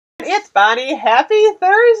It's Bonnie. Happy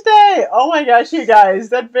Thursday! Oh my gosh, you guys,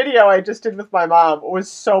 that video I just did with my mom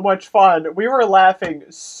was so much fun. We were laughing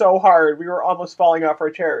so hard. We were almost falling off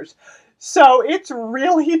our chairs. So it's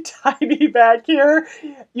really tiny back here.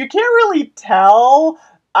 You can't really tell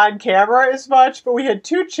on camera as much, but we had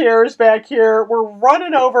two chairs back here. We're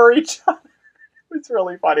running over each other. It's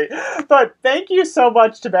really funny. But thank you so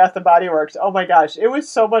much to Bath & Body Works. Oh my gosh, it was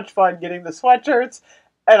so much fun getting the sweatshirts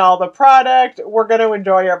and all the product. We're going to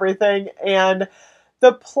enjoy everything. And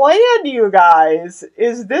the plan, you guys,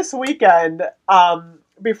 is this weekend,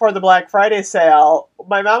 before the Black Friday sale,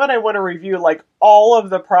 my mom and I want to review like all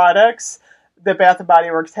of the products that Bath &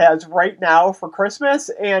 Body Works has right now for Christmas,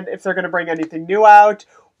 and if they're going to bring anything new out.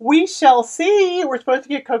 We shall see. We're supposed to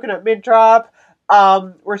get Coconut Mint Drop.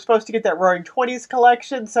 We're supposed to get that Roaring Twenties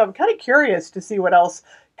collection, so I'm kind of curious to see what else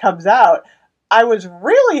comes out. I was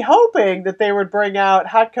really hoping that they would bring out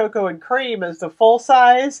Hot Cocoa and Cream as the full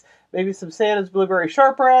size, maybe some Santa's Blueberry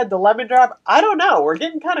Shortbread, the Lemon Drop. I don't know. We're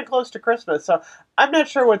getting kind of close to Christmas, so I'm not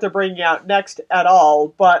sure what they're bringing out next at all,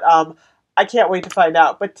 but I can't wait to find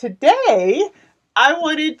out. But today, I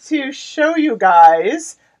wanted to show you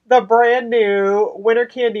guys the brand new Winter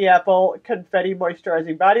Candy Apple Confetti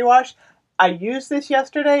Moisturizing Body Wash. I used this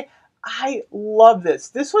yesterday. I love this.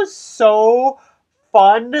 This was so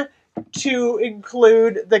fun to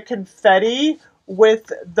include the confetti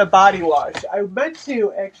with the body wash. I meant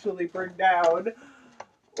to actually bring down,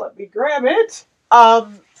 let me grab it,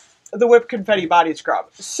 the Whipped Confetti Body Scrub.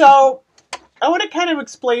 So I want to kind of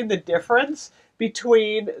explain the difference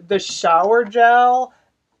between the shower gel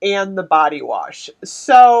and the body wash.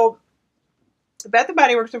 So Bath &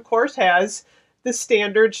 Body Works, of course, has the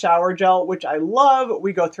standard shower gel, which I love.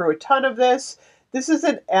 We go through a ton of this. This is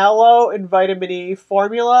an aloe and vitamin E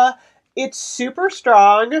formula. It's super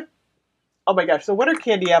strong. Oh my gosh, the Winter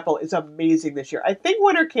Candy Apple is amazing this year. I think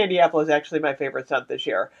Winter Candy Apple is actually my favorite scent this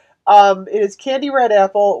year. It is Candy Red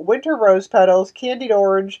Apple, Winter Rose Petals, Candied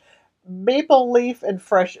Orange, Maple Leaf, and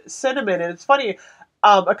Fresh Cinnamon. And it's funny,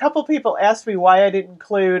 a couple people asked me why I didn't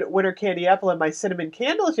include Winter Candy Apple in my cinnamon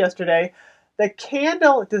candles yesterday. The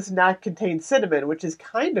candle does not contain cinnamon, which is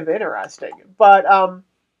kind of interesting. But, oh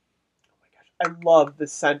my gosh, I love the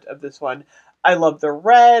scent of this one. I love the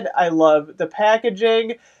red. I love the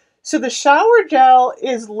packaging. So the shower gel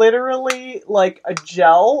is literally like a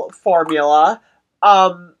gel formula.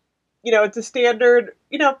 It's a standard,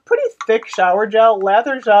 pretty thick shower gel.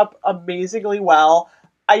 Lathers up amazingly well.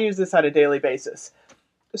 I use this on a daily basis.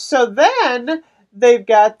 So then they've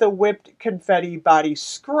got the Whipped Confetti Body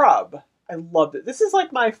Scrub. I loved it. This is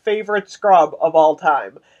like my favorite scrub of all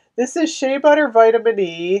time. This is Shea Butter Vitamin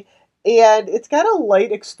E, and it's got a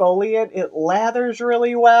light exfoliant. It lathers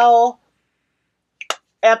really well.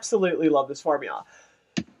 Absolutely love this formula.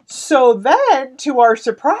 So then, to our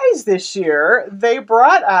surprise this year, they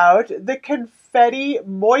brought out the Confetti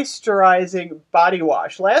Moisturizing Body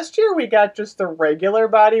Wash. Last year, we got just the regular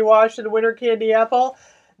body wash in Winter Candy Apple.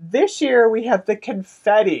 This year, we have the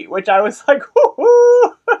confetti, which I was like,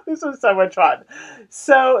 woohoo! This was so much fun.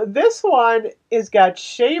 So this one is got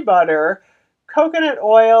shea butter, coconut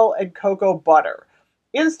oil, and cocoa butter.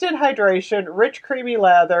 Instant hydration, rich creamy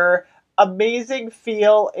lather, amazing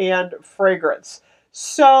feel, and fragrance.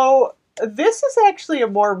 So this is actually a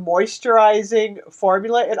more moisturizing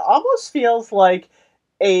formula. It almost feels like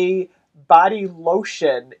a body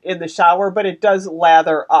lotion in the shower, but it does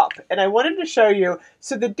lather up. And I wanted to show you,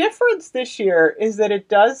 so the difference this year is that it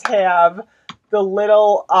does have the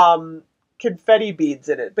little confetti beads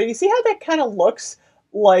in it. But you see how that kind of looks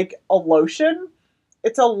like a lotion?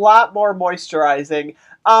 It's a lot more moisturizing.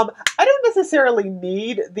 I don't necessarily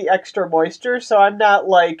need the extra moisture, so I'm not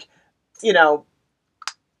like,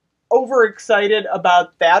 overexcited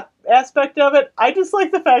about that aspect of it. I just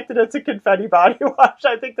like the fact that it's a confetti body wash.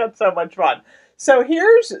 I think that's so much fun. So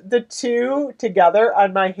here's the two together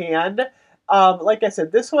on my hand. Like I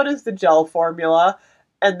said, this one is the gel formula,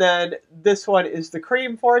 and then this one is the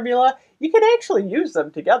cream formula. You can actually use them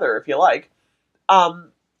together if you like.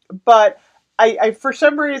 But I for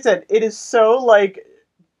some reason, it is so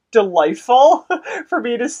delightful for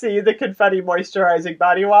me to see the Confetti Moisturizing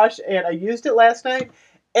Body Wash, and I used it last night.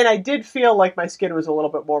 And I did feel like my skin was a little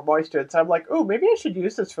bit more moistured. So I'm like, oh, maybe I should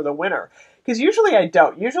use this for the winter. Because usually I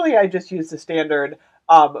don't. Usually I just use the standard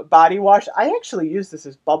body wash. I actually use this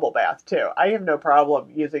as bubble bath, too. I have no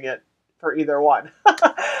problem using it for either one.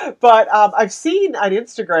 But I've seen on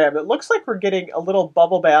Instagram, it looks like we're getting a little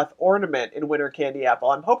bubble bath ornament in Winter Candy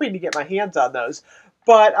Apple. I'm hoping to get my hands on those.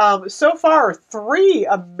 But so far, 3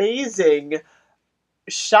 amazing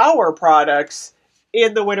shower products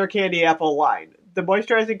in the Winter Candy Apple line. The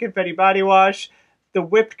Moisturizing Confetti Body Wash, the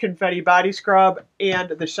whipped confetti body scrub, and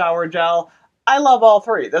the shower gel. I love all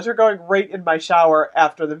three. Those are going right in my shower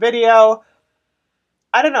after the video.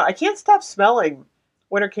 I don't know. I can't stop smelling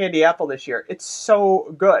winter candy apple this year. It's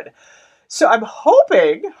so good. So I'm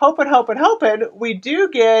hoping we do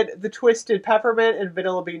get the twisted peppermint and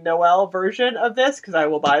vanilla bean Noel version of this, because I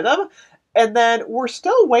will buy them. And then we're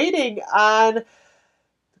still waiting on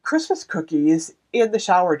Christmas cookies in the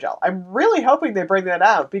shower gel. I'm really hoping they bring that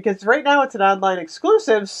out, because right now it's an online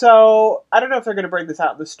exclusive, so I don't know if they're going to bring this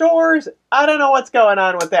out in the stores. I don't know what's going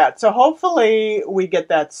on with that. So hopefully we get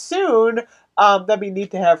that soon. That'd be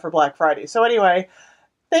neat to have for Black Friday. So anyway,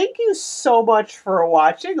 thank you so much for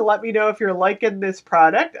watching. Let me know if you're liking this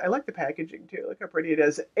product. I like the packaging too. Look how pretty it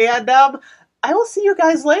is. And I will see you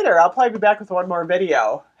guys later. I'll probably be back with one more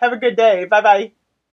video. Have a good day. Bye-bye.